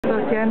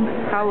Tian,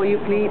 how will you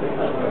plead?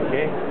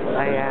 Okay.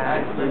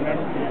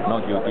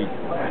 Not guilty.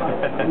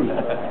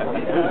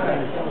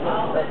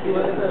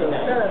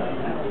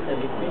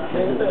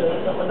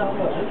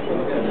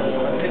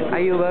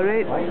 Are you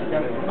worried?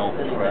 No.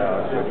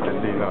 Well,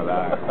 certainly not.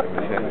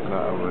 That's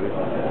not worried.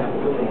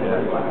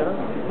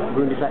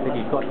 Belum decide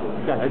lagi court.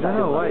 I don't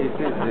know why is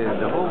it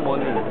the whole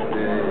morning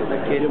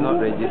the case not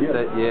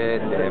registered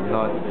yet. They have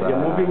not They're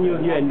moving you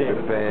here and there.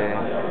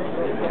 prepared,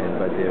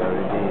 but they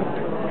already.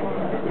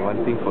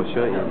 One thing for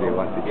sure is they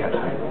want to charge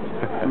me.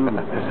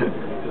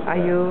 Are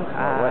you?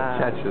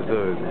 What charge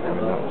also? I'm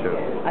not sure.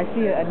 I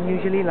see an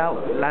unusually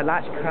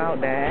large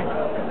crowd there.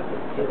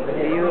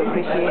 Do you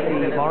appreciate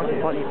the moral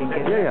support you've been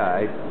given?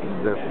 Yeah.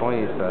 The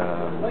point is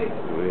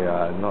we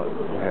have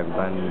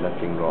done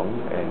nothing wrong,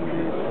 and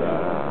it's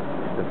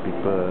the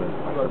people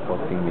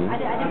supporting me,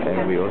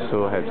 and we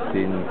also have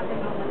seen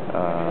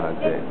that.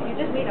 You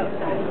just wait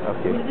outside.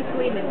 Okay. You just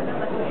wait and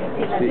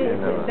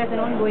there's an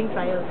ongoing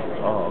trial.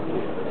 Oh,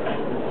 okay.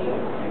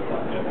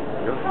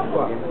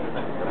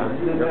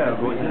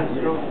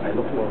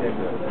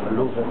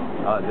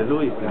 The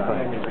Lou is in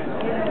front.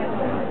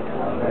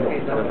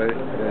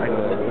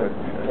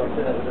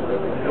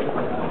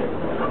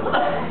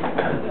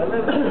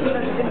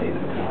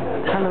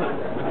 Hello.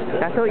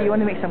 Dato', you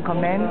want to make some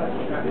comment?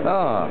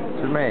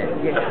 Jui Meng.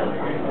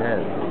 Yes.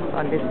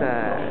 On this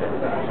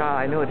trial,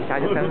 I know the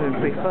charges haven't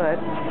been preferred,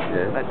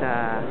 Yes. but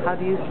how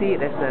do you see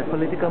it as a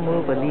political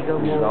move, a legal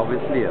It's move?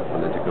 obviously a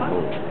political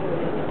move.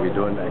 We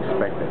don't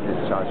expect that this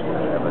charge will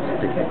ever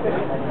stick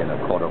in a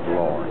court of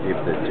law if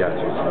the judge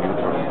is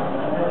neutral,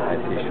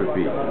 as he should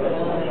be.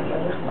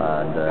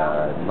 And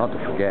not to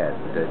forget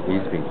that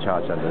he's being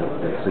charged under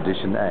the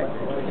Sedition Act,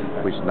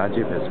 which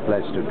Najib has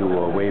pledged to do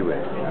away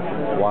with.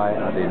 Why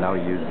are they now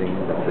using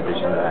the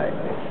Sedition Act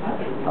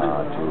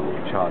to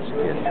charge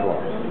Tian?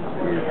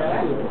 It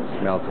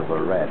smells of a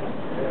rat.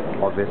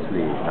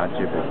 Obviously,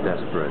 Najib is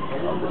desperate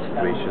of the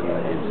situation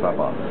in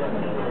Sabah,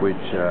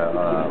 which,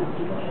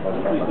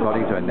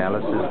 according to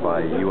analysis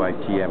by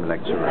UITM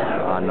lecturer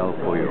Arnold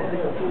Poyo,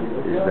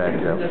 is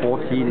that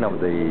 14 of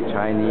the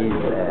Chinese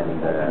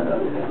and the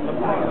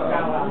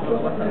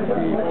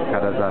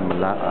Kadazan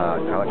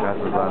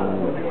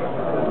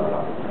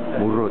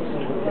Murut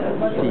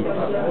seats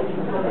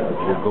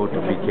will go to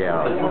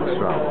BKR this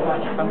round,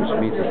 which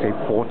means to say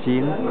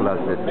 14 plus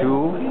the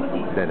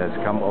 2 that has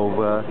come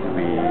over to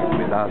be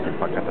with us in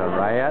Pakatan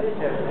Rakyat,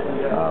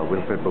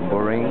 Wilfred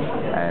Bumboring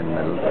and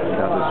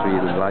Dato' Sri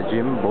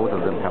Najib, both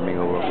of them coming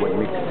over, would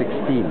make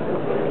 16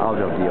 out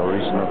of the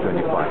original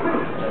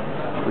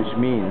 25, which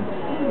means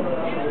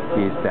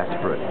he is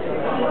desperate.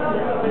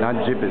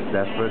 Najib is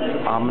desperate,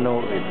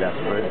 UMNO is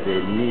desperate. They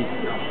need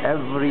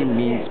every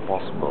means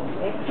possible,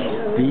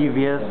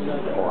 devious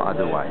or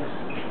otherwise,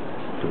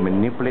 to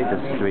manipulate the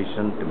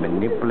situation, to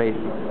manipulate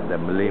the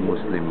Malay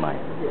Muslim mind.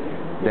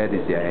 That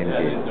is their end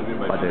game.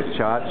 But the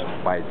charge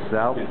by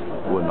itself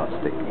will not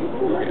stick.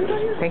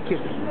 Thank you.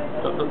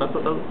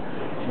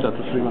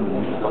 Dato' Sri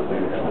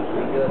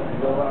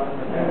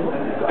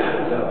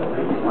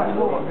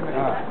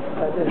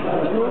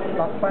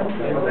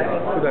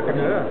Sudah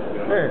kena.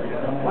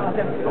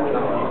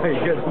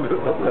 Iya dulu.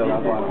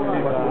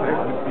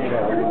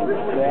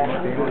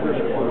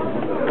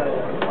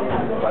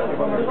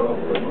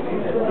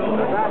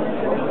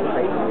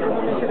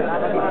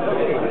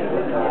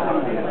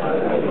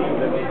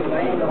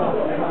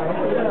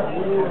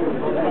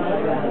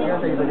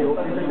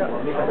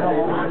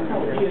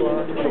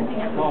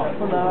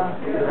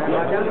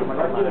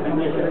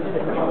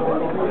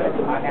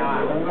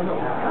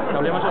 Tak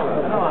boleh masuk.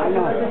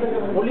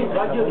 Polis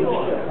raja di sini.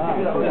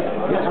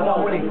 Ya semua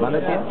boleh. Mana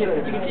Tian?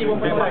 Kecil-kecil pun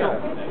boleh masuk.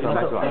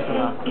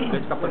 Dia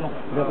cakap penuh.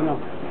 Dah penuh.